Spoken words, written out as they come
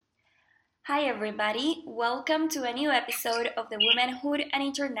Hi, everybody. Welcome to a new episode of the Womanhood and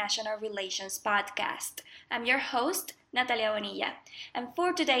International Relations podcast. I'm your host, Natalia Bonilla, and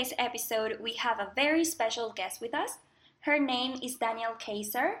for today's episode, we have a very special guest with us. Her name is Danielle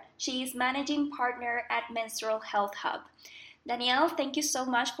Kaiser. She is managing partner at Menstrual Health Hub. Danielle, thank you so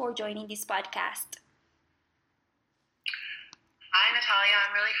much for joining this podcast. Hi, Natalia.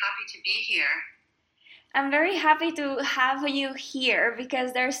 I'm really happy to be here. I'm very happy to have you here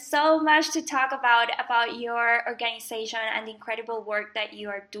because there's so much to talk about your organization and the incredible work that you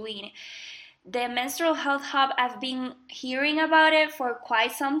are doing. The Menstrual Health Hub, I've been hearing about it for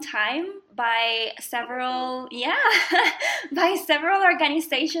quite some time by several, by several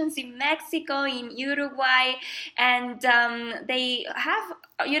organizations in Mexico, in Uruguay, and they have,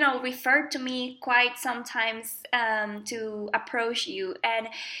 referred to me quite sometimes to approach you. And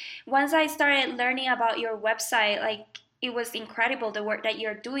once I started learning about your website, it was incredible the work that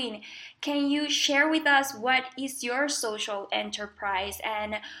you're doing. Can you share with us what is your social enterprise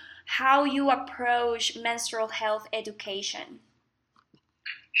and how you approach menstrual health education?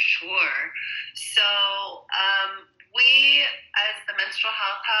 Sure. So, we, as the Menstrual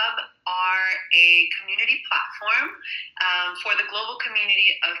Health Hub, are a community platform for the global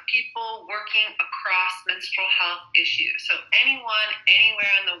community of people working across menstrual health issues. So, anyone,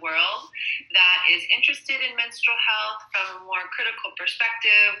 anywhere in the world that is interested in menstrual health from a more critical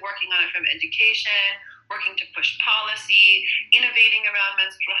perspective, working on it from education, working to push policy, innovating around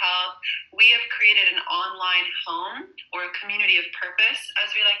menstrual health. We have created an online home, or a community of purpose,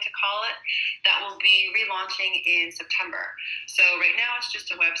 as we like to call it, that will be relaunching in September. So right now it's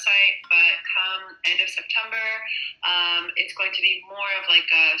just a website, but come end of September, it's going to be more of like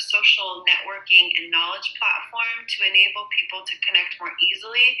a social networking and knowledge platform to enable people to connect more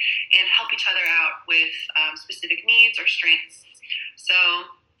easily and help each other out with specific needs or strengths. So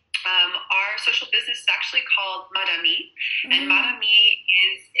our social business is actually called Madami, and Madami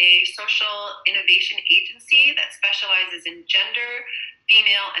is a social innovation agency that specializes in gender,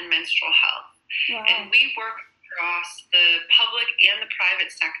 female, and menstrual health. Wow. And we work across the public and the private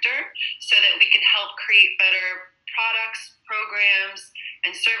sector so that we can help create better products, programs,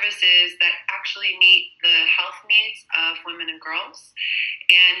 and services that actually meet the health needs of women and girls.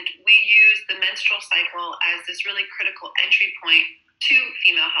 And we use the menstrual cycle as this really critical entry point to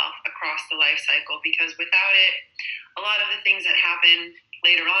female health across the life cycle, because without it, a lot of the things that happen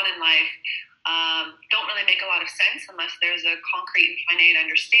later on in life don't really make a lot of sense unless there's a concrete and finite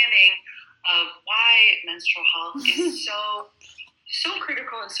understanding of why menstrual health is so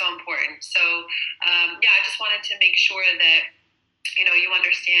critical and so important. So I just wanted to make sure that you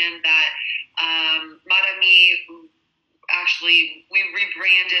understand that Madami. Actually, we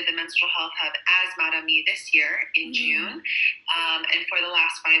rebranded the Menstrual Health Hub as Madami this year in June. And for the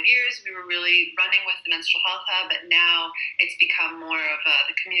last 5 years, we were really running with the Menstrual Health Hub, but now it's become more of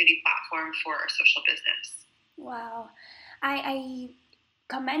the community platform for our social business. Wow. I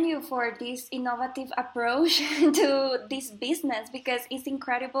commend you for this innovative approach to this business because it's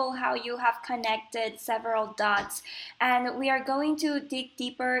incredible how you have connected several dots, and we are going to dig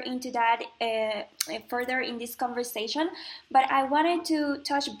deeper into that further in this conversation. But I wanted to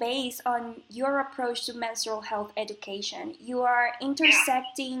touch base on your approach to menstrual health education. You are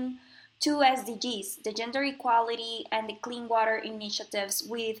intersecting two SDGs, the gender equality and the clean water initiatives,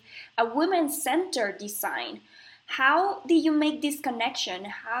 with a women-centered design. How did you make this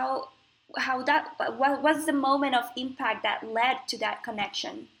connection? What was the moment of impact that led to that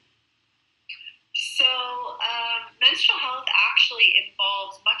connection? So, menstrual health actually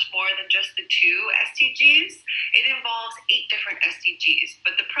involves much more than just the two SDGs. It involves 8 different SDGs,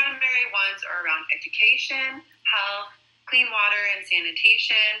 but the primary ones are around education, health, clean water and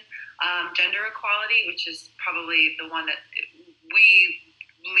sanitation, gender equality, which is probably the one that we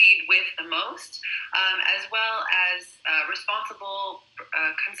lead with the most, as well as responsible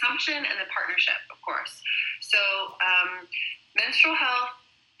consumption and the partnership, of course. So menstrual health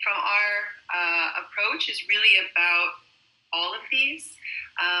from our approach is really about all of these.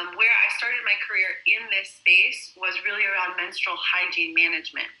 Where I started my career in this space was really around menstrual hygiene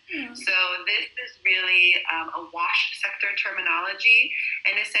management. So this is really a wash sector terminology,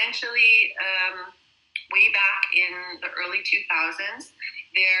 and essentially way back in the early 2000s,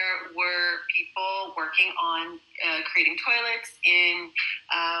 there were people working on creating toilets in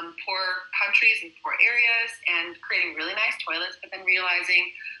poor countries and poor areas and creating really nice toilets, but then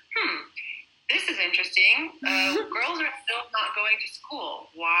realizing, this is interesting. Girls are still not going to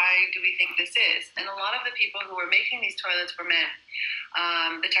school. Why do we think this is? And a lot of the people who were making these toilets were men,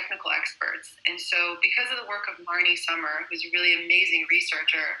 the technical experts. And so because of the work of Marnie Summer, who's a really amazing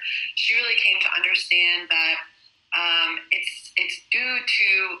researcher, she really came to understand that it's due to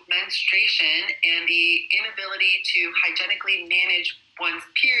menstruation and the inability to hygienically manage one's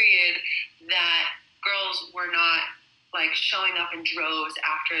period that girls were not like showing up in droves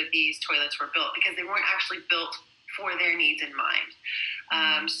after these toilets were built because they weren't actually built for their needs in mind.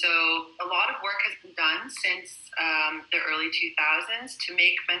 So a lot of work has been done since the early 2000s to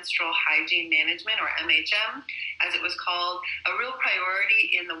make menstrual hygiene management, or MHM, as it was called, a real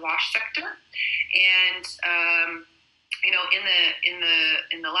priority in the wash sector. And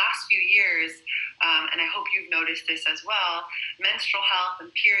in the last few years, and I hope you've noticed this as well, menstrual health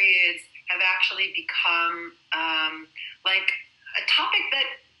and periods have actually become like a topic that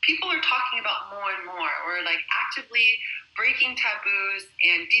people are talking about more and more, or like actively breaking taboos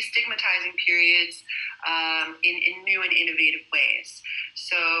and destigmatizing periods in new and innovative ways.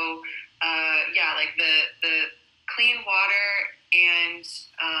 So like the clean water and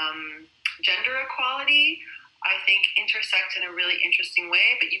gender equality, I think, intersect in a really interesting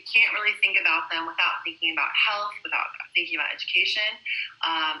way, but you can't really think about them without thinking about health, without thinking about education,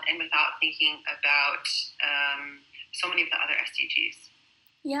 and without thinking about so many of the other SDGs.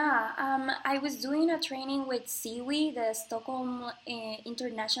 Yeah, I was doing a training with SIWI, the Stockholm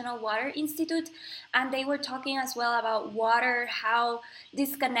International Water Institute, and they were talking as well about water, how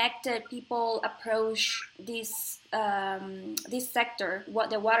disconnected people approach this sector,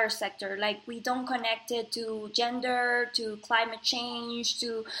 the water sector. Like, we don't connect it to gender, to climate change,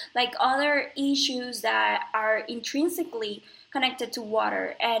 to like other issues that are intrinsically connected to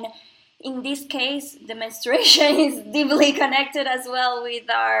water. And in this case, the menstruation is deeply connected as well with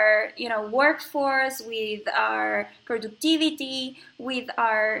our, workforce, with our productivity, with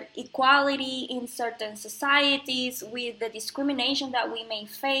our equality in certain societies, with the discrimination that we may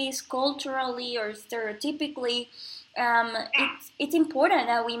face culturally or stereotypically. It's important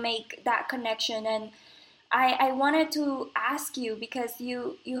that we make that connection. And I wanted to ask you, because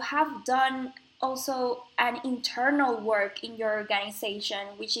you have done also an internal work in your organization,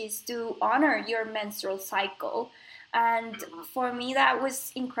 which is to honor your menstrual cycle. And for me, that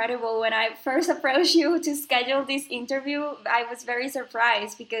was incredible. When I first approached you to schedule this interview, I was very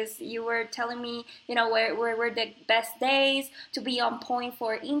surprised because you were telling me, where were the best days to be on point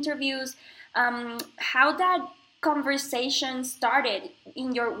for interviews. How that conversation started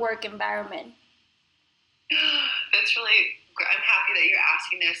in your work environment? That's really, I'm happy that you're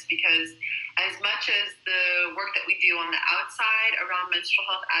asking this, because as much as the work that we do on the outside around menstrual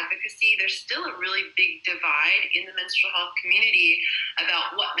health advocacy, there's still a really big divide in the menstrual health community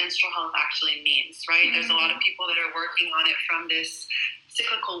about what menstrual health actually means, right? Mm-hmm. There's a lot of people that are working on it from this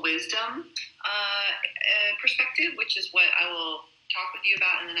cyclical wisdom perspective, which is what I will talk with you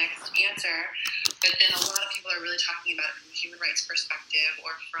about in the next answer. But then a lot of people are really talking about it from a human rights perspective,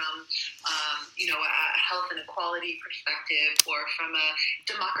 or from a health and equality perspective, or from a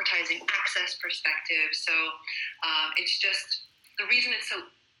democratizing access perspective. So it's just, the reason it's so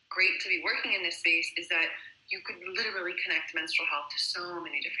great to be working in this space is that you could literally connect menstrual health to so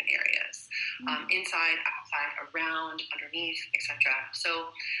many different areas, inside, outside, around, underneath, etc.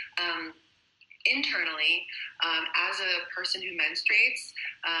 So internally, as a person who menstruates,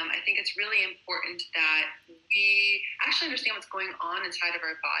 I think it's really important that we actually understand what's going on inside of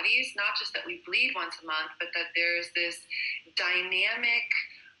our bodies, not just that we bleed once a month, but that there's this dynamic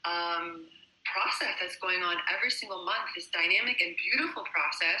process that's going on every single month, this dynamic and beautiful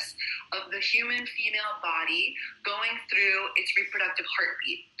process of the human female body going through its reproductive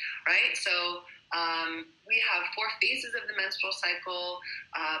heartbeat, right? So we have 4 phases of the menstrual cycle,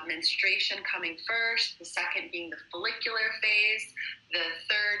 menstruation coming first, the second being the follicular phase, the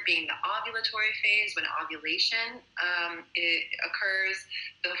third being the ovulatory phase when ovulation it occurs,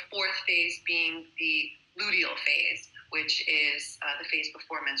 the 4th phase being the luteal phase, which is the phase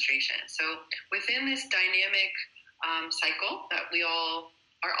before menstruation. So within this dynamic cycle that we all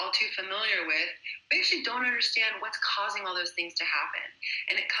are all too familiar with, we actually don't understand what's causing all those things to happen.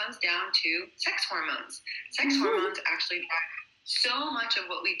 And it comes down to sex hormones. Sex hormones actually drive so much of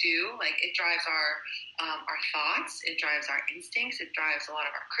what we do. Like, it drives our thoughts, it drives our instincts, it drives a lot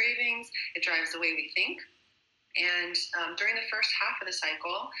of our cravings, it drives the way we think. And during the first half of the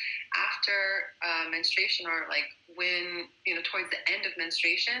cycle, after menstruation, or like when, towards the end of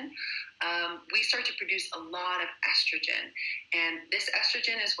menstruation, we start to produce a lot of estrogen. And this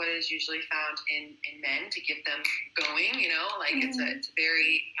estrogen is what is usually found in men to get them going, like it's a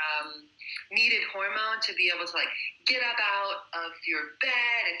very needed hormone to be able to like get up out of your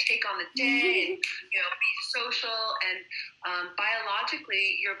bed and take on the day and, be social. And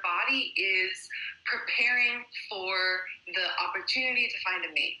biologically, your body is preparing for the opportunity to find a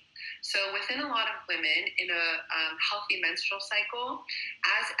mate. So within a lot of women in a healthy menstrual cycle,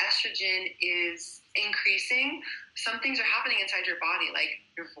 as estrogen is increasing, some things are happening inside your body. Like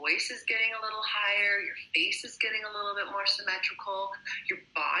your voice is getting a little higher, your face is getting a little bit more symmetrical, your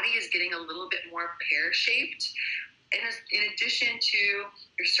body is getting a little bit more pear-shaped. And in addition to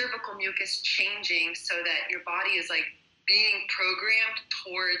your cervical mucus changing so that your body is like being programmed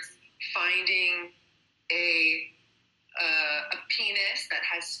towards finding a penis that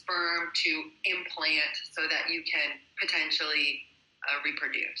has sperm to implant so that you can potentially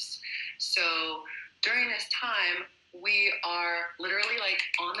reproduce. So during this time, we are literally like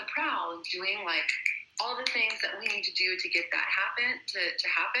on the prowl doing like all the things that we need to do to get that to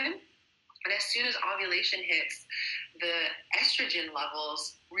happen. And as soon as ovulation hits, the estrogen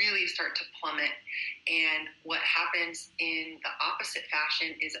levels really start to plummet. And what happens in the opposite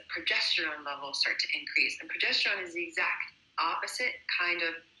fashion is that progesterone levels start to increase. And progesterone is the exact opposite kind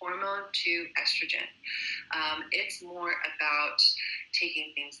of hormone to estrogen. It's more about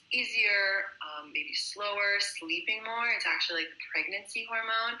taking things easier, maybe slower, sleeping more. It's actually like the pregnancy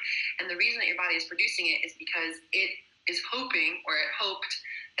hormone. And the reason that your body is producing it is because it is hoping, or it hoped,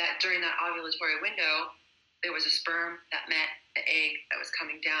 that during that ovulatory window, there was a sperm that met the egg that was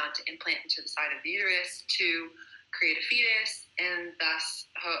coming down to implant into the side of the uterus to create a fetus and thus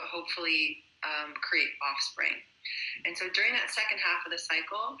hopefully create offspring. And so during that second half of the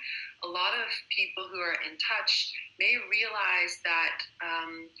cycle, a lot of people who are in touch may realize that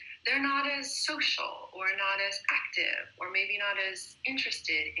they're not as social or not as active or maybe not as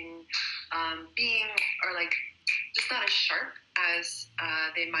interested in being, or like just not as sharp as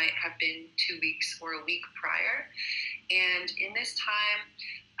they might have been 2 weeks or a week prior. And in this time,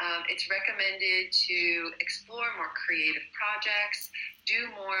 it's recommended to explore more creative projects,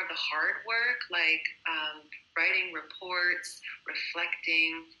 do more of the hard work like writing reports,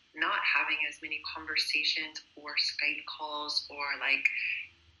 reflecting, not having as many conversations or Skype calls or like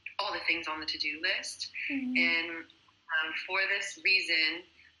all the things on the to-do list. Mm-hmm. And for this reason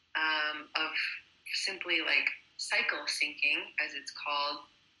of simply like cycle syncing, as it's called,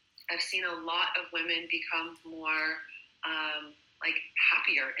 I've seen a lot of women become more like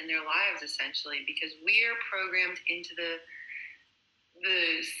happier in their lives, essentially, because we're programmed into the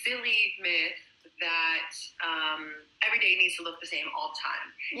silly myth that every day needs to look the same all the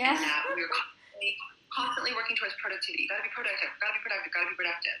time. Yeah. And that we're constantly working towards productivity. Gotta be productive. And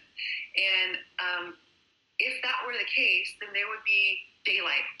if that were the case, then there would be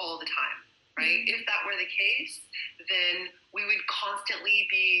daylight all the time, right? Mm-hmm. If that were the case, then we would constantly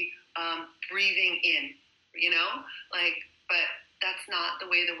be breathing in, but that's not the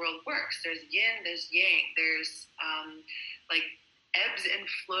way the world works. There's yin, there's yang, there's like ebbs and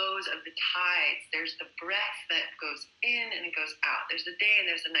flows of the tides. There's the breath that goes in and it goes out. There's the day and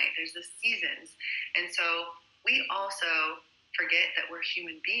there's the night. There's the seasons. And so we also forget that we're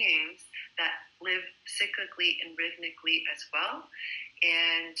human beings that live cyclically and rhythmically as well.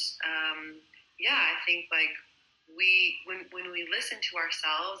 And I think like when we listen to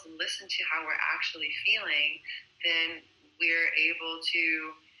ourselves and listen to how we're actually feeling, then we're able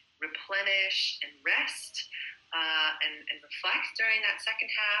to replenish and rest and reflect during that second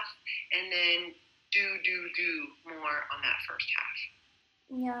half, and then do more on that first half.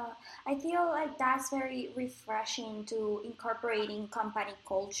 Yeah, I feel like that's very refreshing to incorporate in company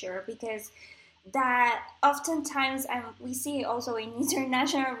culture, because that oftentimes, and we see also in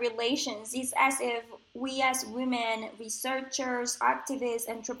international relations, it's as if we as women, researchers, activists,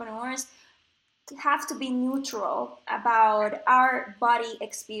 entrepreneurs, have to be neutral about our body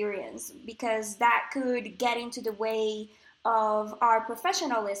experience, because that could get into the way of our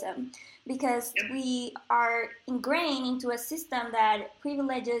professionalism, because we are ingrained into a system that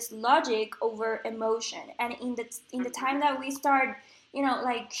privileges logic over emotion. And in the time that we start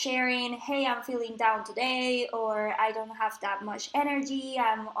like sharing, hey, I'm feeling down today, or I don't have that much energy,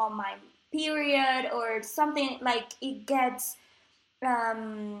 I'm on my period, or something, like it gets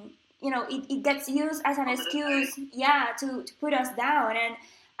it gets used as an excuse, to put us down. And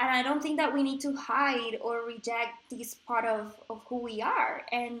I don't think that we need to hide or reject this part of who we are.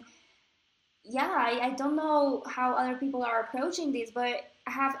 And I don't know how other people are approaching this, but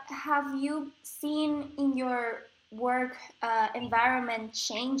have you seen in your work environment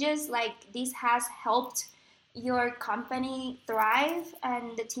changes, like this has helped your company thrive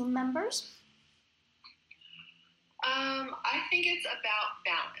and the team members? I think it's about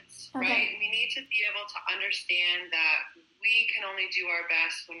balance, Okay. right? We need to be able to understand that we can only do our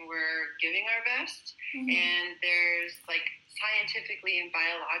best when we're giving our best, and there's like scientifically and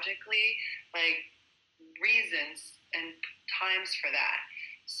biologically like reasons and times for that.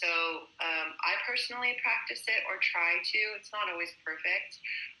 So I personally practice it or try to. It's not always perfect,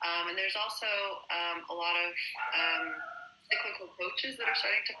 and there's also a lot of cyclical coaches that are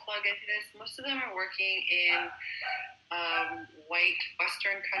starting to plug into this. Most of them are working in white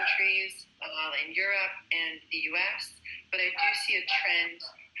Western countries, in Europe and the US, but I do see a trend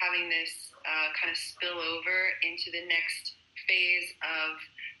having this kind of spill over into the next phase of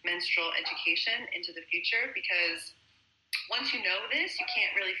menstrual education into the future, because once you know this, you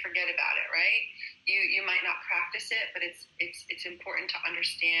can't really forget about it, right? You might not practice it, but it's important to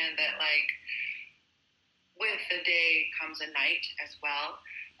understand that, like, with a day comes a night as well,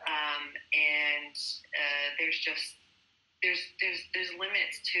 and there's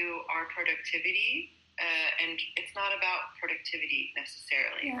limits to our productivity, and it's not about productivity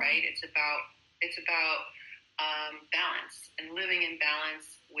necessarily, right? It's about balance and living in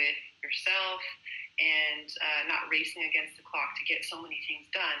balance with yourself, and not racing against the clock to get so many things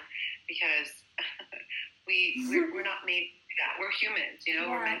done, because we're not made to do that. We're humans,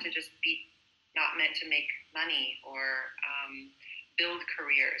 We're meant to just be, not meant to make money or build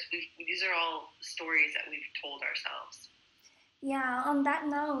careers. These are all stories that we've told ourselves. Yeah, on that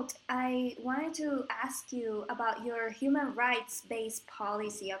note, I wanted to ask you about your human rights-based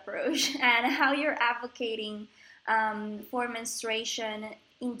policy approach and how you're advocating for menstruation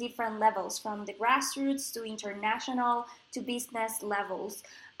in different levels, from the grassroots to international to business levels.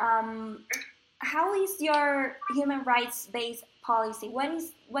 How is your human rights-based policy?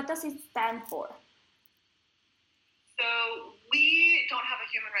 What does it stand for? So we don't have a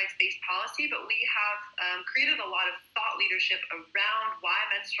human rights-based policy, but we have created a lot of thought leadership around why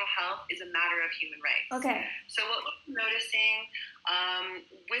menstrual health is a matter of human rights. Okay. So what we're noticing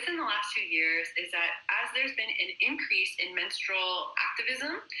within the last 2 years is that as there's been an increase in menstrual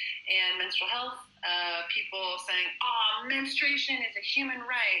activism and menstrual health, people saying, menstruation is a human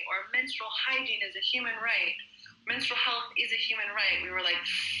right, or menstrual hygiene is a human right, menstrual health is a human right, we were like,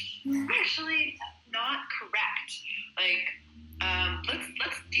 actually, not correct. Like,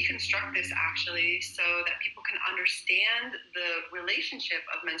 let's deconstruct this actually, so that people can understand the relationship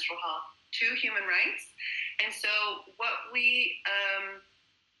of menstrual health to human rights. And so what we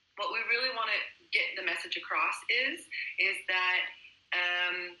really want to get the message across is that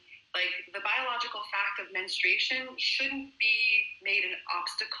like, the biological fact of menstruation shouldn't be made an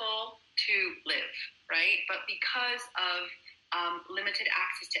obstacle to live, right? But because of limited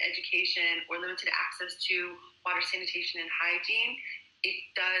access to education or limited access to water, sanitation, and hygiene, it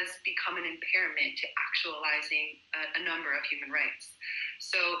does become an impairment to actualizing a number of human rights.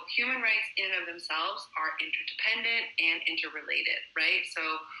 So human rights in and of themselves are interdependent and interrelated, right? So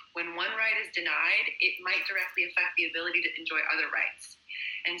when one right is denied, it might directly affect the ability to enjoy other rights.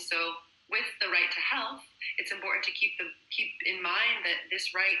 And so with the right to health, it's important to keep in mind that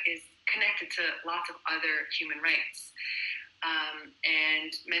this right is connected to lots of other human rights. And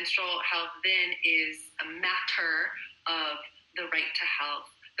menstrual health then is a matter of the right to health,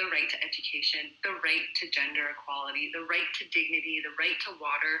 the right to education, the right to gender equality, the right to dignity, the right to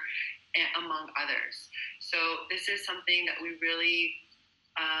water, among others. So this is something that we really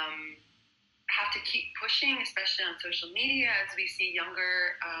have to keep pushing, especially on social media, as we see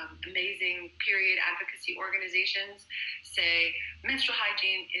younger, amazing period advocacy organizations say menstrual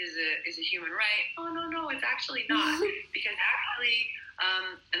hygiene is a human right. Oh, no, it's actually not. Because actually,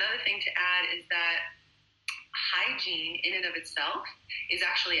 another thing to add is that hygiene in and of itself is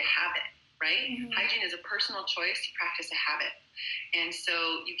actually a habit, right? Mm-hmm. Hygiene is a personal choice to practice a habit. And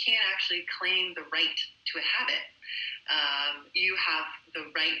so you can't actually claim the right to a habit. You have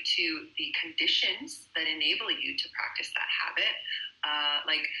the right to the conditions that enable you to practice that habit.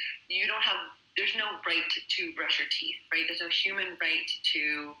 Like, there's no right to brush your teeth, right? There's no human right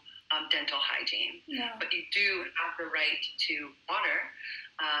to dental hygiene. Yeah. But you do have the right to water,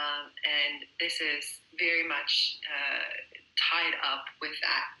 and this is very much tied up with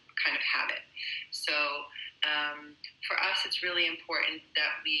that kind of habit. So for us, it's really important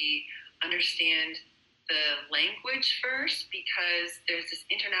that we understand the language first, because there's this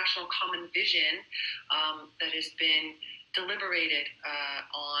international common vision that has been deliberated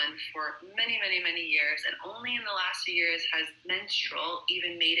on for many, many, many years, and only in the last few years has menstrual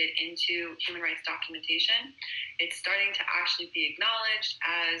even made it into human rights documentation. It's starting to actually be acknowledged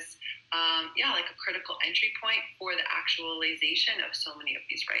as, like a critical entry point for the actualization of so many of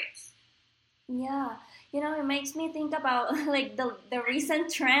these rights. Yeah, it makes me think about like the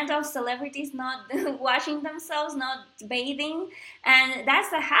recent trend of celebrities not washing themselves, not bathing, and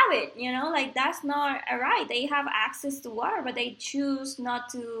that's a habit. Like that's not a right. They have access to water, but they choose not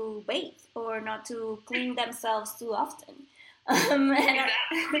to bathe or not to clean themselves too often. And is that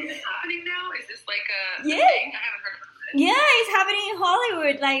happening now? Is this like a yeah. thing? I haven't heard about it. Yeah, it's happening in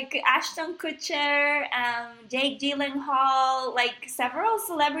Hollywood. Like Ashton Kutcher, Jake Gyllenhaal, like several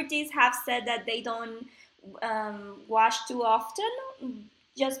celebrities have said that they don't wash too often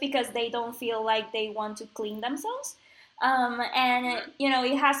just because they don't feel like they want to clean themselves. And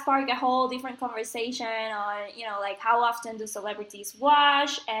it has sparked a whole different conversation on like how often do celebrities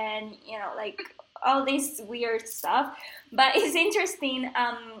wash, and like all this weird stuff. But it's interesting,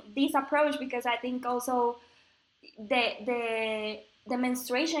 this approach, because I think also the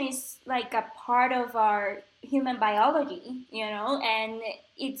menstruation is like a part of our human biology, and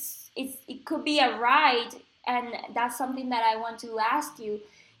it could be a right, and that's something that I want to ask you.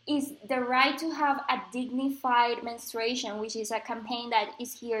 Is the right to have a dignified menstruation, which is a campaign that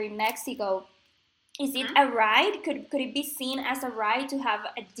is here in Mexico, is it a right? Could it be seen as a right to have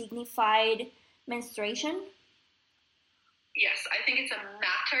a dignified menstruation? Yes, I think it's a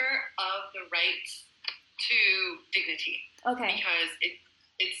matter of the right to dignity. Okay. Because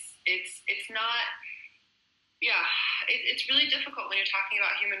it's not. Yeah, it's really difficult when you're talking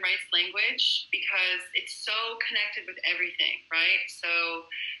about human rights language because it's so connected with everything, right? So,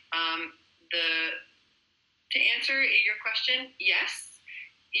 to answer your question, yes,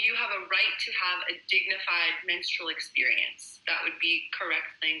 you have a right to have a dignified menstrual experience. That would be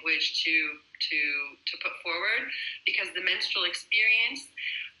correct language to put forward, because the menstrual experience,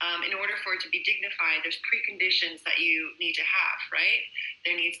 in order for it to be dignified, there's preconditions that you need to have, right?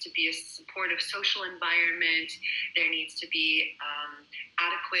 There needs to be a supportive social environment. There needs to be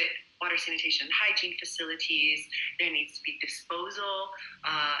adequate water, sanitation, and hygiene facilities. There needs to be disposal,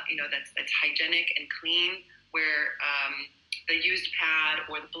 that's hygienic and clean, where the used pad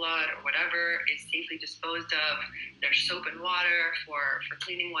or the blood or whatever is safely disposed of. There's soap and water for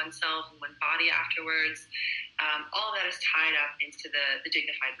cleaning oneself and one's body afterwards. All of that is tied up into the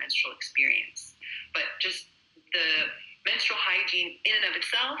dignified menstrual experience. But just the menstrual hygiene in and of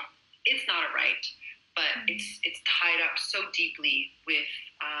itself, it's not a right, but it's tied up so deeply with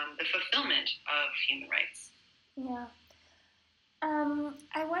the fulfillment of human rights. Yeah.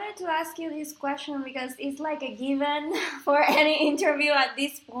 I wanted to ask you this question because it's like a given for any interview at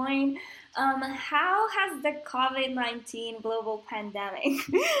this point. How has the COVID-19 global pandemic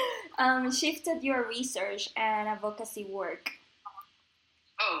shifted your research and advocacy work?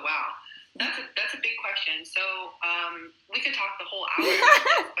 Oh, wow. That's a big question. So we could talk the whole hour about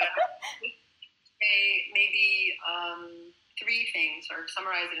this, but I would say maybe three things, or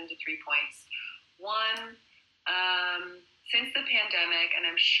summarize it into 3 points. One, since the pandemic, and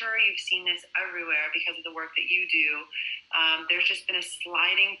I'm sure you've seen this everywhere because of the work that you do, there's just been a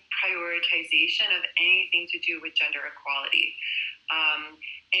sliding prioritization of anything to do with gender equality.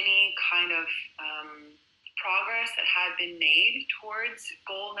 Any kind of progress that had been made towards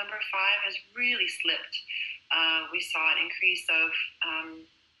goal number 5 has really slipped. We saw an increase of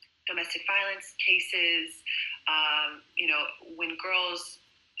domestic violence cases, when girls,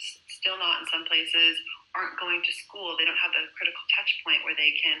 still not in some places, aren't going to school. They don't have the critical touch point where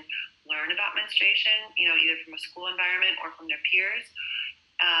they can learn about menstruation, either from a school environment or from their peers,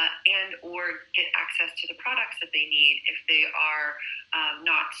 and or get access to the products that they need if they are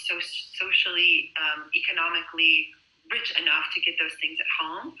not so socially, economically rich enough to get those things at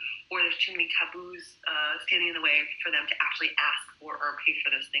home, or there's too many taboos standing in the way for them to actually ask for or pay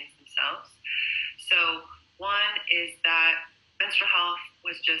for those things themselves. So one is that menstrual health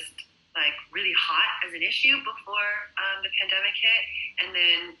was just like really hot as an issue before the pandemic hit, and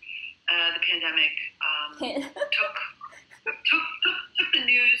then the pandemic took the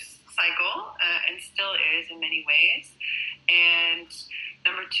news cycle, and still is in many ways. And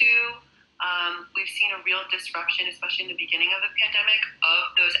number 2, we've seen a real disruption, especially in the beginning of the pandemic,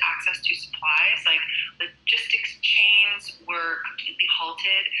 of those access to supplies. Like logistics chains were completely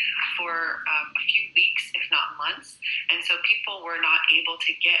halted for a few weeks, if not months, and so people were not able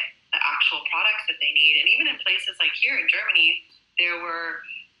to get the actual products that they need. And even in places like here in Germany, there were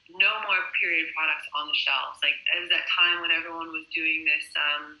no more period products on the shelves. Like, it was that time when everyone was doing this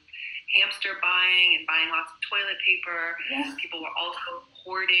hamster buying and buying lots of toilet paper. Yeah. People were also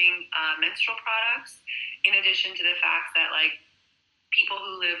hoarding menstrual products, in addition to the fact that, like, people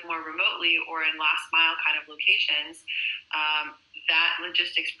who live more remotely or in last mile kind of locations, that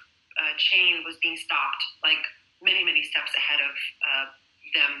logistics chain was being stopped, like, many steps ahead of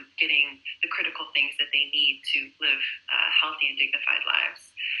them getting the critical things that they need to live healthy and dignified lives.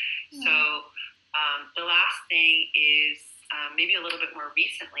 Yeah. So the last thing is, maybe a little bit more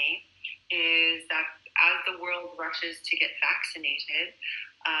recently, is that as the world rushes to get vaccinated,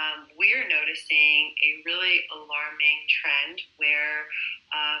 we're noticing a really alarming trend where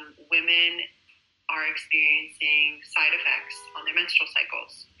women are experiencing side effects on their menstrual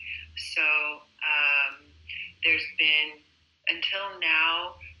cycles. So there's been, until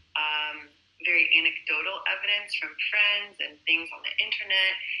now, very anecdotal evidence from friends and things on the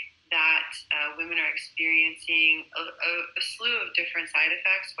internet that women are experiencing a slew of different side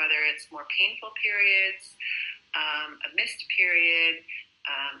effects, whether it's more painful periods, a missed period,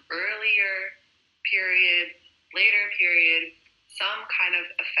 earlier period, later period, some kind of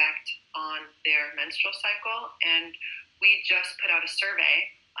effect on their menstrual cycle. And we just put out a survey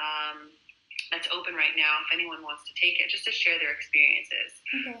that's open right now if anyone wants to take it, just to share their experiences.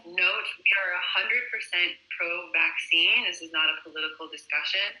 Okay. Note, we are 100% pro-vaccine. This is not a political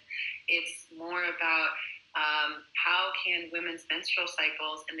discussion. It's more about how can women's menstrual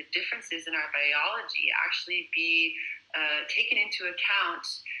cycles and the differences in our biology actually be taken into account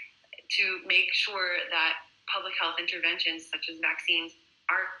to make sure that public health interventions such as vaccines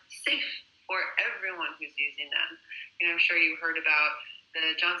are safe for everyone who's using them. You know, I'm sure you heard about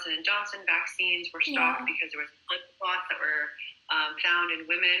the Johnson & Johnson vaccines were stopped because there was blood clots that were found in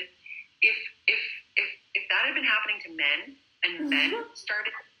women. If that had been happening to men, and men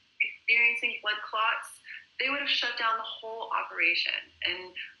started experiencing blood clots, they would have shut down the whole operation.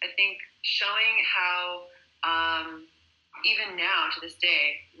 And I think showing how even now to this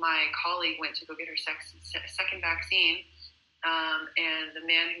day, my colleague went to go get her second vaccine, and the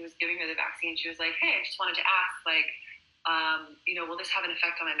man who was giving her the vaccine, she was like, "Hey, I just wanted to ask, like, will this have an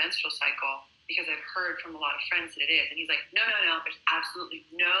effect on my menstrual cycle? Because I've heard from a lot of friends that it is." And he's like, no, there's absolutely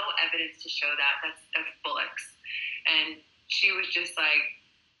no evidence to show that. That's bullocks. And she was just like,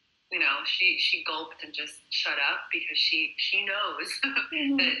 she gulped and just shut up, because she knows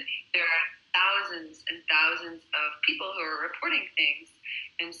that there are thousands and thousands of people who are reporting things.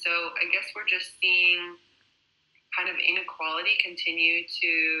 And so I guess we're just seeing kind of inequality continue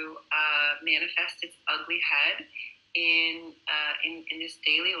to manifest its ugly head in this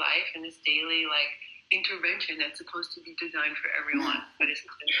daily life, in this daily, like, intervention that's supposed to be designed for everyone, but is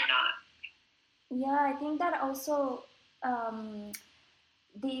clearly not. Yeah, I think that also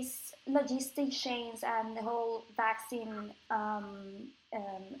these logistic chains and the whole vaccine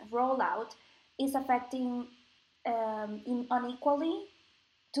rollout is affecting unequally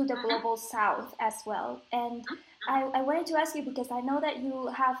to the global south as well. And I wanted to ask you, because I know that you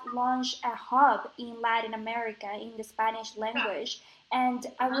have launched a hub in Latin America in the Spanish language, and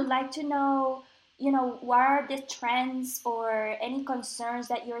I would like to know, what are the trends or any concerns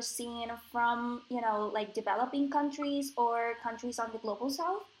that you're seeing from, like, developing countries or countries on the global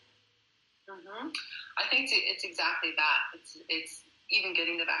south? I think it's exactly that. It's even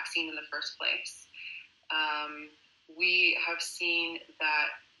getting the vaccine in the first place. We have seen that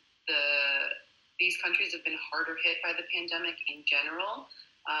these countries have been harder hit by the pandemic in general,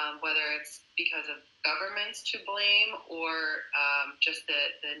 whether it's because of governments to blame or just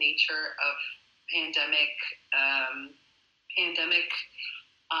the nature of pandemic,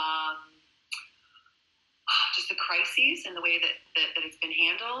 just the crises and the way that it's been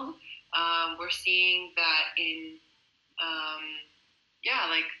handled. We're seeing that in,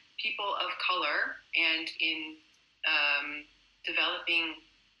 like, people of color and in developing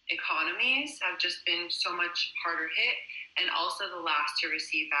economies have just been so much harder hit, and also the last to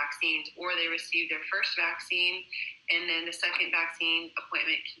receive vaccines, or they receive their first vaccine and then the second vaccine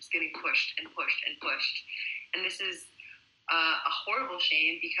appointment keeps getting pushed and pushed and pushed. And this is a horrible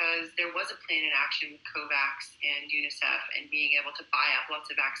shame, because there was a plan in action with COVAX and UNICEF and being able to buy up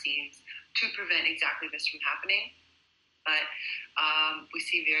lots of vaccines to prevent exactly this from happening. But we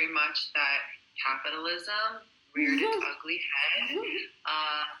see very much that capitalism reared its ugly head,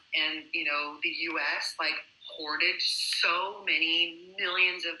 and the U.S. hoarded so many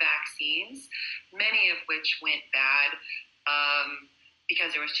millions of vaccines, many of which went bad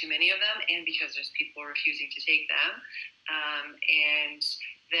because there was too many of them, and because there's people refusing to take them, and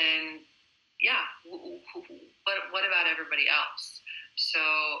then what about everybody else? So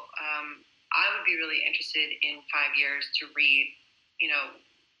I would be really interested in 5 years to read,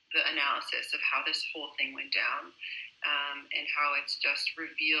 the analysis of how this whole thing went down, and how it's just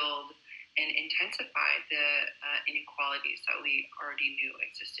revealed and intensified the inequalities that we already knew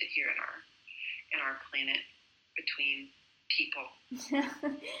existed here in our planet between people.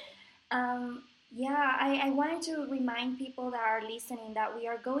 I wanted to remind people that are listening that we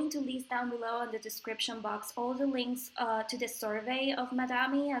are going to list down below in the description box all the links to the survey of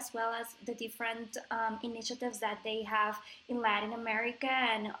Madami, as well as the different initiatives that they have in Latin America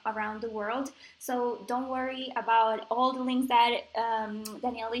and around the world. So don't worry about all the links that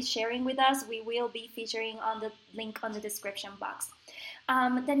Danielle is sharing with us. We will be featuring on the link on the description box.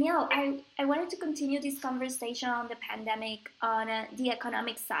 Danielle, I wanted to continue this conversation on the pandemic on the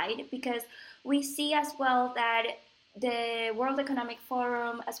economic side, because we see as well that the World Economic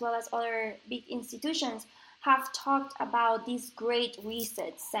Forum, as well as other big institutions, have talked about this great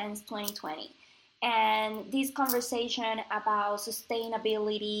reset since 2020. And this conversation about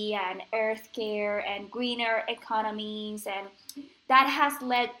sustainability and earth care and greener economies, and that has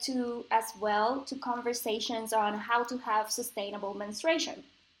led to as well to conversations on how to have sustainable menstruation.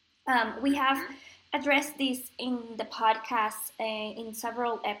 We have addressed this in the podcast in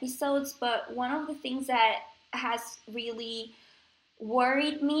several episodes, but one of the things that has really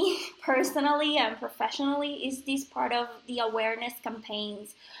worried me personally and professionally is this part of the awareness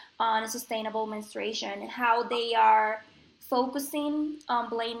campaigns on sustainable menstruation, how they are focusing on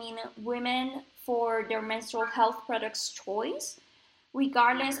blaming women for their menstrual health products choice,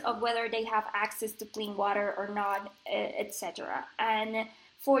 regardless of whether they have access to clean water or not, etc. And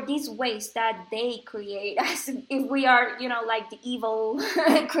for these waste that they create, as if we are, like the evil,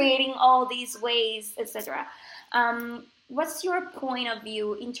 creating all these waste, etc. What's your point of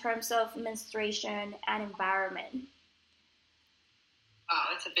view in terms of menstruation and environment?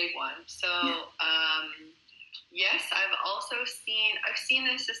 Oh, it's a big one. So, yes, I've seen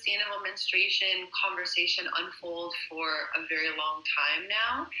the sustainable menstruation conversation unfold for a very long time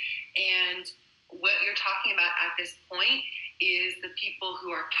now. And what you're talking about at this point is the people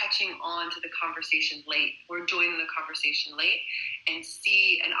who are catching on to the conversation late, or joining the conversation late, and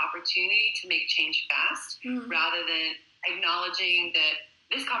see an opportunity to make change fast, rather than acknowledging that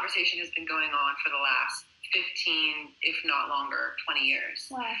this conversation has been going on for the last 15, if not longer, 20 years.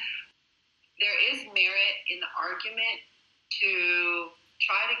 Wow. There is merit in the argument to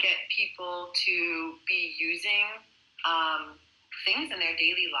try to get people to be using things in their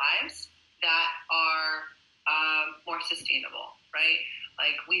daily lives that are more sustainable, right?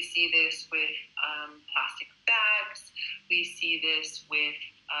 Like, we see this with plastic bags. We see this with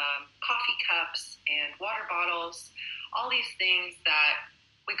coffee cups and water bottles. All these things that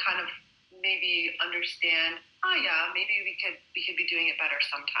we kind of maybe understand, oh yeah, maybe we could be doing it better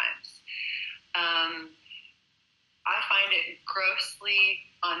sometimes. I find it grossly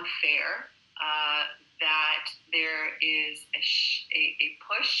unfair that there is a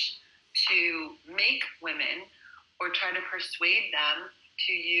push to make women, or try to persuade them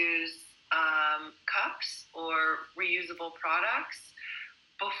to use cups or reusable products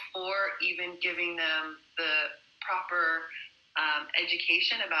before even giving them the proper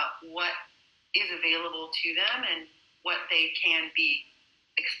education about what is available to them and what they can be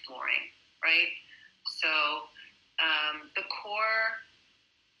exploring, right? So my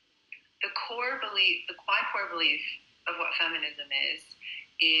core belief of what feminism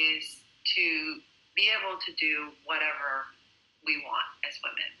is to be able to do whatever we want as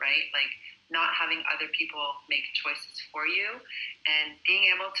women, right? Like, not having other people make choices for you, and being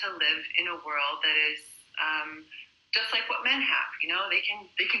able to live in a world that is just like what men have.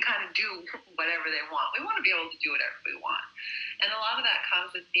 They can kind of do whatever they want. We want to be able to do whatever we want, and a lot of that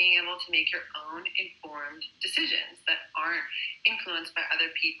comes with being able to make your own informed decisions that aren't influenced by other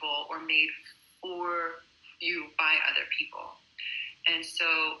people or made for you by other people. And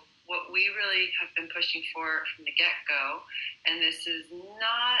so what we really have been pushing for from the get-go, and this has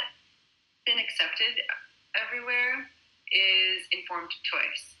not been accepted everywhere, is informed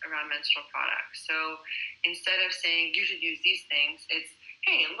choice around menstrual products. So instead of saying you should use these things, it's,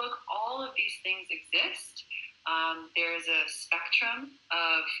 hey, look, all of these things exist. There's a spectrum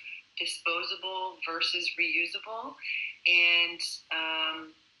of disposable versus reusable, and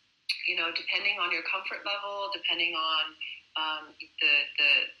depending on your comfort level, depending on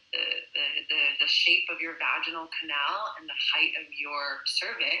the shape of your vaginal canal and the height of your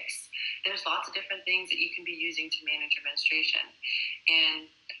cervix, there's lots of different things that you can be using to manage your menstruation. And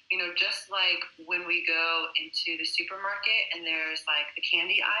just like when we go into the supermarket and there's like the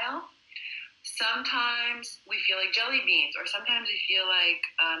candy aisle, Sometimes we feel like jelly beans, or sometimes we feel like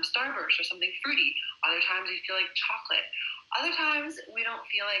Starburst or something fruity. Other times we feel like chocolate. Other times we don't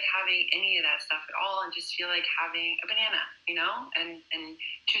feel like having any of that stuff at all and just feel like having a banana, and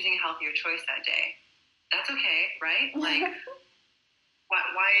choosing a healthier choice that day. That's okay, right? Like,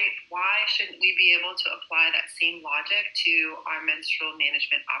 why shouldn't we be able to apply that same logic to our menstrual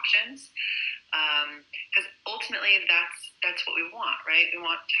management options? Because ultimately that's what we want, right? We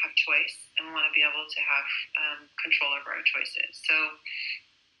want to have choice, and we want to be able to have control over our choices. So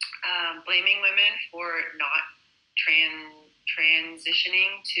blaming women for not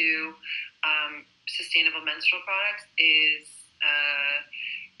transitioning to sustainable menstrual products is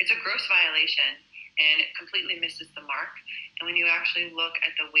it's a gross violation, and it completely misses the mark. And when you actually look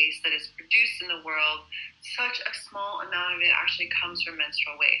at the waste that is produced in the world, such a small amount of it actually comes from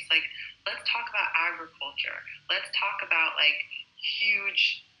menstrual waste. Like, let's talk about agriculture. Let's talk about like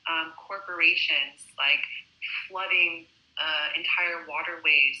huge corporations like flooding entire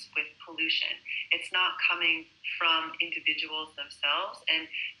waterways with pollution. It's not coming from individuals themselves, and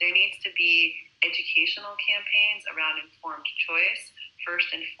there needs to be educational campaigns around informed choice first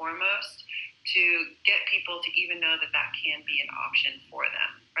and foremost, to get people to even know that can be an option for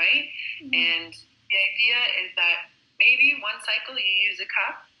them, right? Mm-hmm. And the idea is that maybe one cycle you use a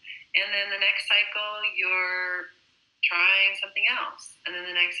cup, and then the next cycle you're trying something else, and then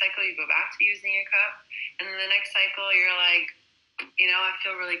the next cycle you go back to using a cup, and then the next cycle you're like, I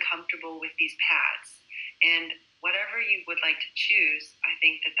feel really comfortable with these pads. And whatever you would like to choose, I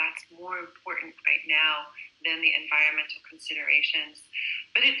think that's more important right now than the environmental considerations.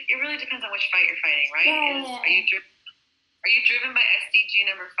 But it really depends on which fight you're fighting, right? Yeah. Are you driven by SDG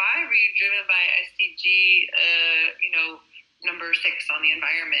number 5, or are you driven by SDG, number 6 on the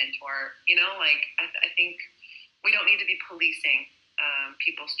environment? Or, I think we don't need to be policing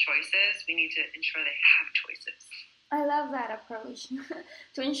people's choices. We need to ensure they have choices. I love that approach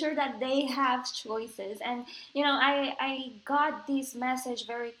to ensure that they have choices. And, I got this message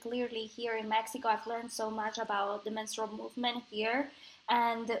very clearly here in Mexico. I've learned so much about the menstrual movement here.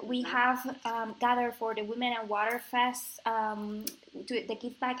 And we have gathered for the Women and Water Fest. The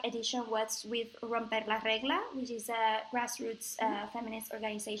Give Back edition was with Romper la Regla, which is a grassroots feminist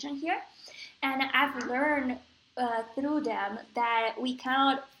organization here. And I've learned through them that we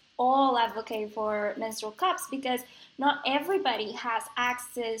cannot all advocate for menstrual cups because not everybody has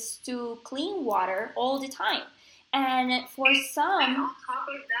access to clean water all the time. And for some... And on top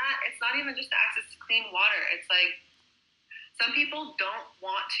of that, it's not even just access to clean water. It's like some people don't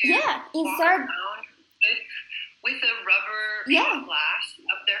want to walk around with a rubber shot glass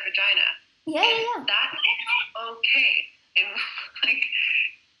up their vagina. Yeah. That is okay. And like,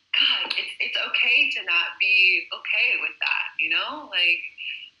 God, it's okay to not be okay with that,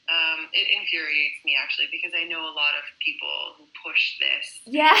 it infuriates me actually, because I know a lot of people who push this.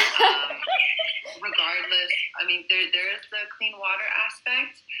 Yeah. Regardless, I mean, there is the clean water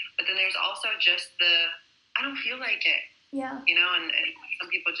aspect, but then there's also just I don't feel like it. Yeah. And some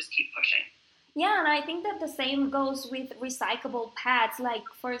people just keep pushing. Yeah, and I think that the same goes with recyclable pads. Like,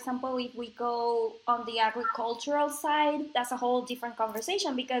 for example, if we go on the agricultural side, that's a whole different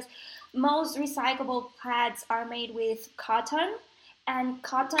conversation because most recyclable pads are made with cotton, and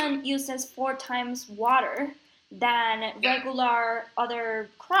cotton uses 4 times water than regular other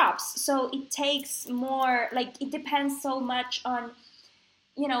crops. So it takes more, like, it depends so much on,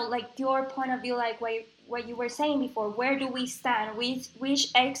 like your point of view, like what you were saying before, where do we stand with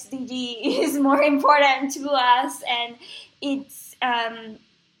which SDG is more important to us, and it's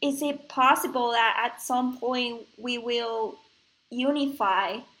is it possible that at some point we will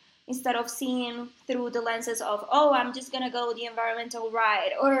unify instead of seeing through the lenses of, oh, I'm just gonna go the environmental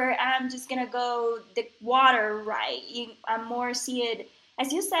right, or I'm just gonna go the water right. I'm more see it,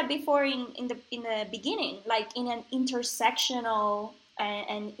 as you said before in the beginning, like in an intersectional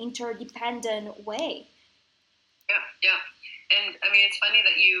and interdependent way. Yeah. And I mean, it's funny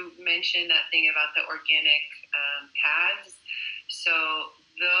that you mentioned that thing about the organic pads. So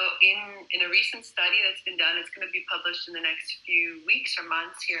in a recent study that's been done, it's going to be published in the next few weeks or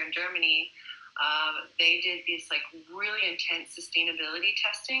months here in Germany. They did this like really intense sustainability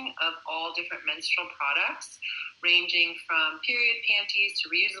testing of all different menstrual products, ranging from period panties to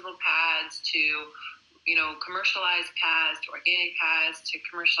reusable pads to commercialized pads to organic pads to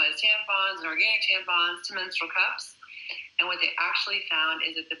commercialized tampons and organic tampons to menstrual cups. And what they actually found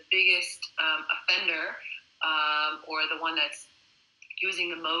is that the biggest offender, or the one that's using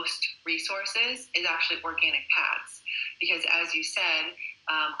the most resources, is actually organic pads. Because as you said,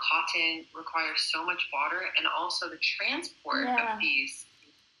 cotton requires so much water, and also the transport of these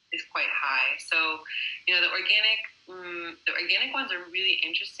is quite high. So, the organic ones are really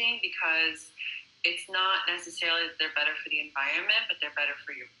interesting because it's not necessarily that they're better for the environment, but they're better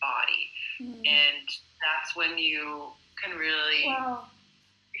for your body. And that's when you can really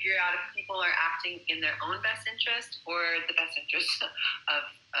figure out if people are acting in their own best interest or the best interest of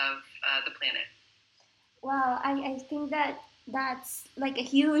the planet. Wow, I think that's like a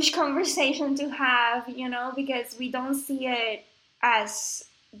huge conversation to have, because we don't see it as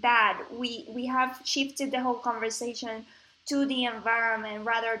that. We have shifted the whole conversation to the environment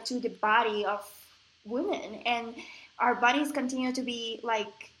rather to the body of women, and our bodies continue to be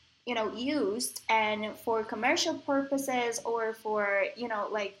like, used and for commercial purposes or for,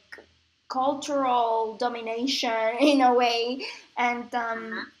 like cultural domination in a way. And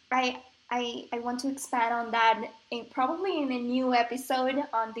I want to expand on that probably in a new episode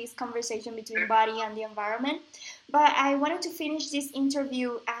on this conversation between body and the environment. But I wanted to finish this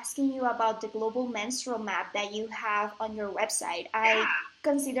interview asking you about the global menstrual map that you have on your website. I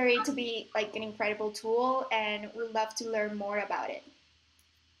consider it to be like an incredible tool and would love to learn more about it.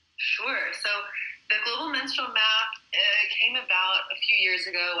 Sure. So the global menstrual map came about a few years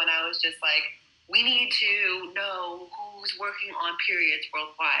ago when I was just like, we need to know who's working on periods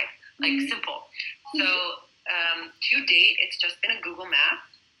worldwide. Like, simple. So to date, it's just been a Google map.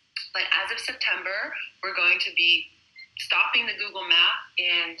 But as of September, we're going to be stopping the Google map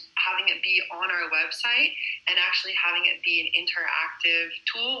and having it be on our website and actually having it be an interactive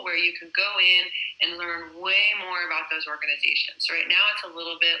tool where you can go in and learn way more about those organizations. So right now it's a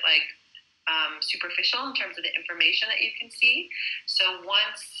little bit like superficial in terms of the information that you can see. So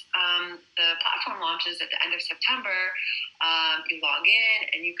once the platform launches at the end of September, you log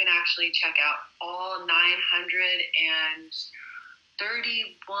in and you can actually check out all 931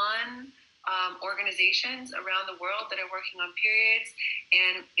 organizations around the world that are working on periods.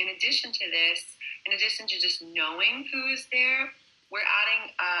 And in addition to this, in addition to just knowing who is there, we're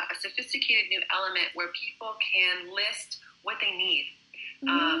adding a sophisticated new element where people can list what they need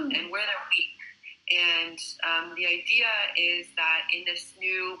and where they're weak. And the idea is that in this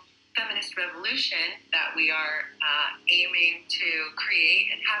new feminist revolution that we are aiming to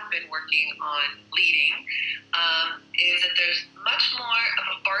create and have been working on leading, is that there's much more of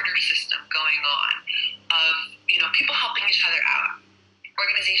a barter system going on of, people helping each other out,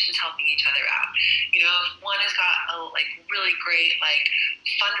 organizations helping each other out. If one has got a really great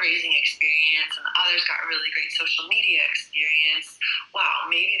fundraising experience and the other's got a really great social media experience, wow,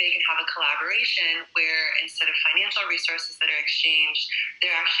 maybe they can have a collaboration where instead of financial resources that are exchanged,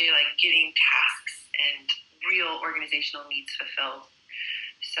 they're actually getting tasks and real organizational needs fulfilled.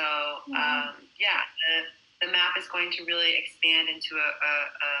 So the map is going to really expand into a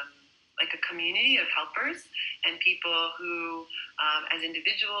community of helpers and people who, as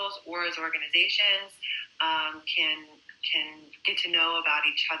individuals or as organizations, can get to know about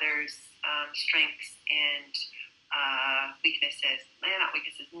each other's strengths and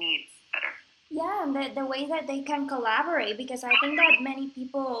needs better. Yeah, and the way that they can collaborate, because I think that many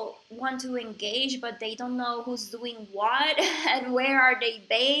people want to engage, but they don't know who's doing what and where are they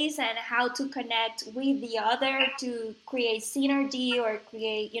based and how to connect with the other to create synergy or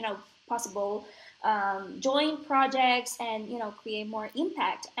create, possible joint projects and, create more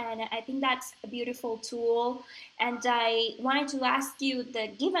impact. And I think that's a beautiful tool. And I wanted to ask you the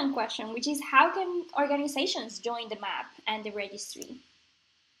given question, which is how can organizations join the map and the registry?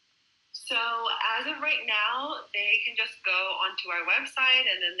 So as of right now, they can just go onto our website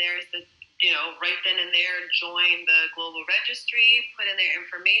and then there's the, right then and there, join the global registry, put in their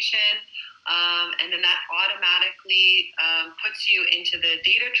information, and then that automatically puts you into the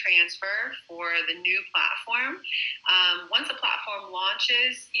data transfer for the new platform. Once the platform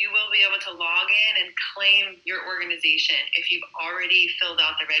launches, you will be able to log in and claim your organization if you've already filled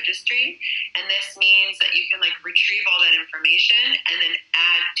out the registry. And this means that you can retrieve all that information and then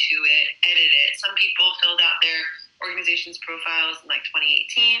add to it, edit it. Some people filled out their organization's profiles in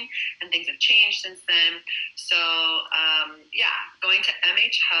 2018 and things have changed since then. So going to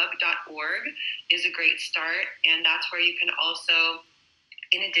mhhub.org is a great start, and that's where you can also,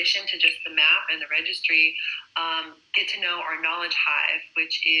 in addition to just the map and the registry, get to know our Knowledge Hive,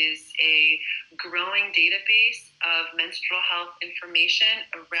 which is a growing database of menstrual health information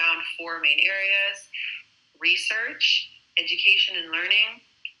around 4 main areas: research, education and learning,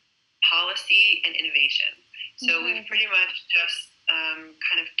 policy, and innovation. So we've pretty much just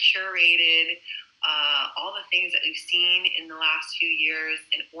kind of curated all the things that we've seen in the last few years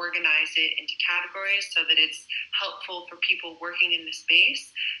and organize it into categories so that it's helpful for people working in the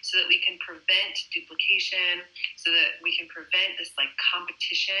space, so that we can prevent duplication, so that we can prevent this like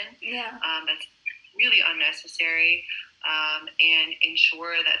competition that's really unnecessary, and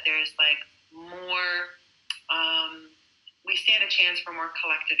ensure that there's like more, we stand a chance for more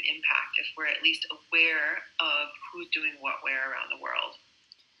collective impact if we're at least aware of who's doing what where around the world.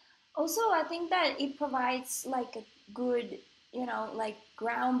 Also, I think that it provides like a good, like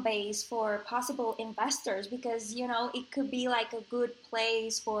ground base for possible investors, because, it could be like a good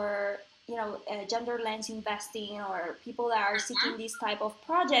place for, gender lens investing or people that are seeking these type of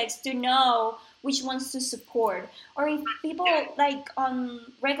projects to know which ones to support. Or if people like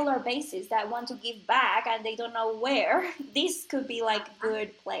on regular basis that want to give back and they don't know where, this could be like a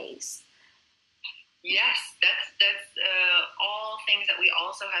good place. Yes, that's all things that we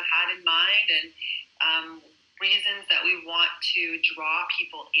also have had in mind, and reasons that we want to draw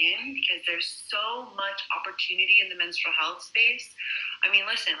people in, because there's so much opportunity in the menstrual health space. I mean,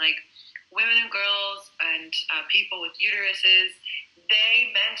 listen, like women and girls and people with uteruses,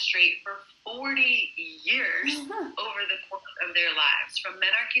 they menstruate for 40 years over the course of their lives, from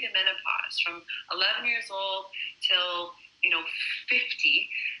menarche to menopause, from 11 years old till 50.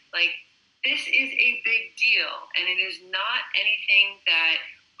 Like, this is a big deal, and it is not anything that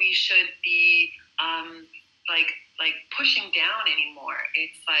we should be like pushing down anymore.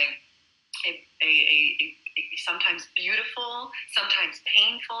 It's like a sometimes beautiful, sometimes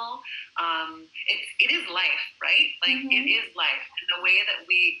painful. It is life, right? Like it is life. And the way that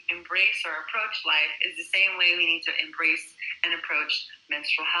we embrace or approach life is the same way we need to embrace and approach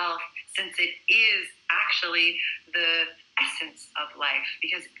menstrual health, since it is actually the essence of life,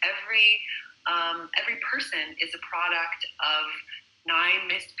 because every person is a product of 9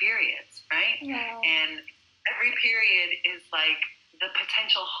 missed periods, right? Yeah. And every period is like the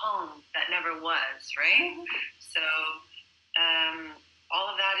potential home that never was, right? So all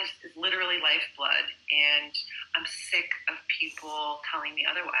of that is literally lifeblood, and I'm sick of people telling me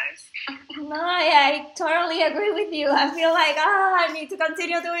otherwise. No, yeah, I totally agree with you. I feel like, I need to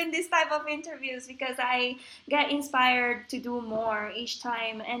continue doing this type of interviews because I get inspired to do more each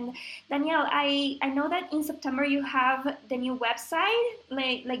time. And Danielle, I know that in September you have the new website,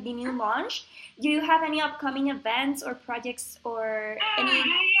 like the new launch. Do you have any upcoming events or projects or any?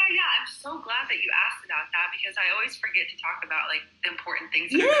 Yeah. I'm so glad that you asked about that, because I always forget to talk about like the important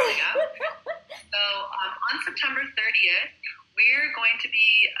things that are coming up. So on September 30th, we're going to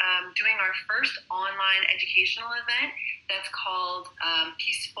be doing our first online educational event that's called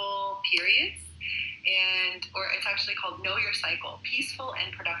Peaceful Periods, or it's actually called Know Your Cycle, Peaceful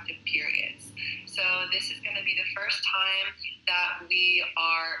and Productive Periods. So this is going to be the first time that we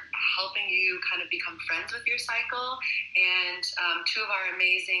are helping you kind of become friends with your cycle, and 2 of our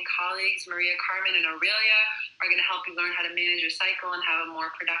amazing colleagues, Maria Carmen and Aurelia, are going to help you learn how to manage your cycle and have a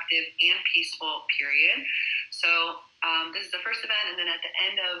more productive and peaceful period. So this is the first event, and then at the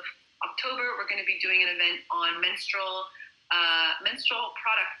end of October, we're going to be doing an event on menstrual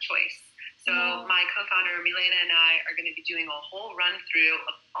product choice. So my co-founder, Milena, and I are going to be doing a whole run-through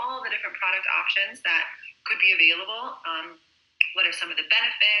of all the different product options that could be available. What are some of the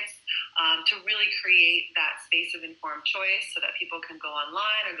benefits, to really create that space of informed choice so that people can go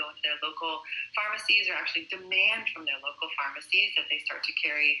online or go into their local pharmacies, or actually demand from their local pharmacies that they start to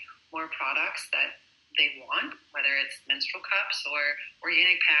carry more products that they want, whether it's menstrual cups or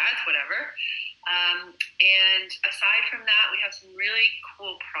organic pads, whatever. And aside from that, we have some really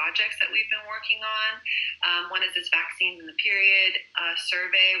cool projects that we've been working on. One is this Vaccines in the Period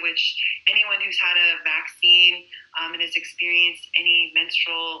survey, which anyone who's had a vaccine and has experienced any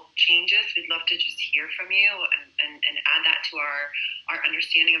menstrual changes, we'd love to just hear from you and add that to our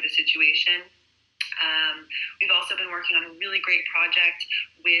understanding of the situation. We've also been working on a really great project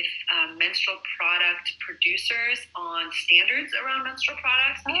with menstrual product producers on standards around menstrual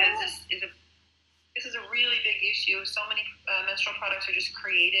products, because this is a really big issue. So many menstrual products are just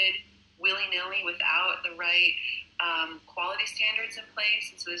created willy-nilly without the right quality standards in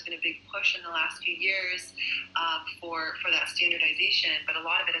place, and so there's been a big push in the last few years for that standardization, but a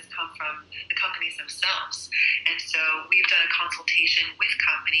lot of it has come from the companies themselves. And so we've done a consultation with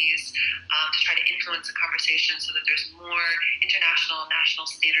companies to try to influence the conversation so that there's more international and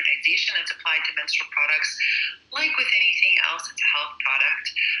national standardization that's applied to menstrual products, like with anything else, it's a health product.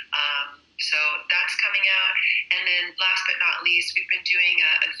 So that's coming out. And then last but not least, we've been doing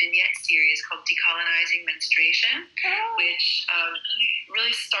a vignette series called Decolonizing Menstruation, which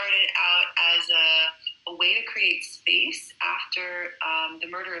really started out as a way to create space after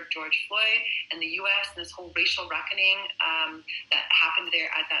the murder of George Floyd in the U.S. and this whole racial reckoning that happened there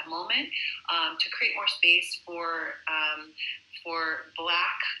at that moment, to create more space for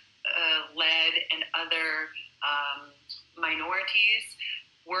Black led and other minorities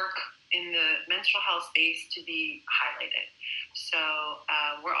work in the menstrual health space to be highlighted. So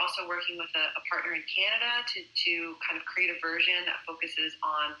we're also working with a partner in Canada to kind of create a version that focuses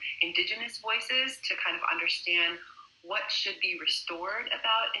on Indigenous voices to kind of understand what should be restored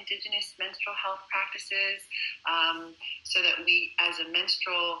about Indigenous menstrual health practices, so that we as a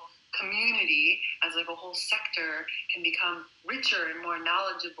menstrual community, as like a whole sector, can become richer and more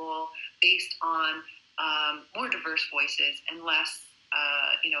knowledgeable based on more diverse voices and less,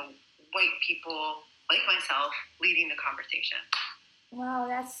 white people like myself leading the conversation. Wow,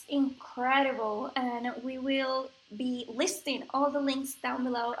 that's incredible. And we will be listing all the links down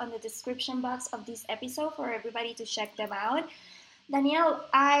below on the description box of this episode for everybody to check them out. Danielle,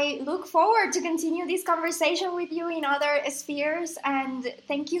 I look forward to continue this conversation with you in other spheres, and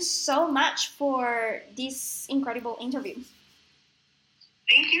thank you so much for this incredible interview.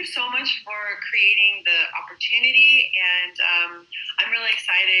 Thank you so much for creating the opportunity, and I'm really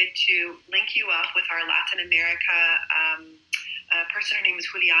excited to link you up with our Latin America person. Her name is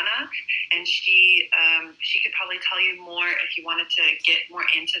Juliana, and she could probably tell you more if you wanted to get more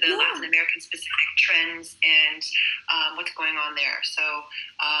into the Latin American specific trends and what's going on there. So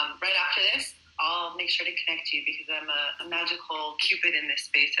right after this, I'll make sure to connect you because I'm a magical Cupid in this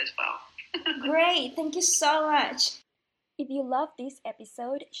space as well. Great, thank you so much. If you loved this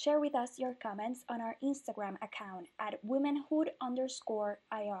episode, share with us your comments on our Instagram account at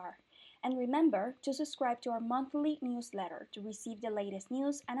womenhood_IR. And remember to subscribe to our monthly newsletter to receive the latest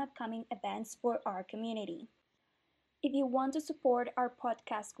news and upcoming events for our community. If you want to support our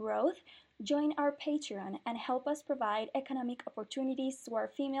podcast growth, join our Patreon and help us provide economic opportunities to our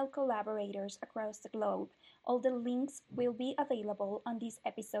female collaborators across the globe. All the links will be available on this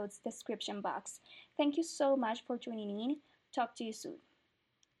episode's description box. Thank you so much for tuning in. Talk to you soon.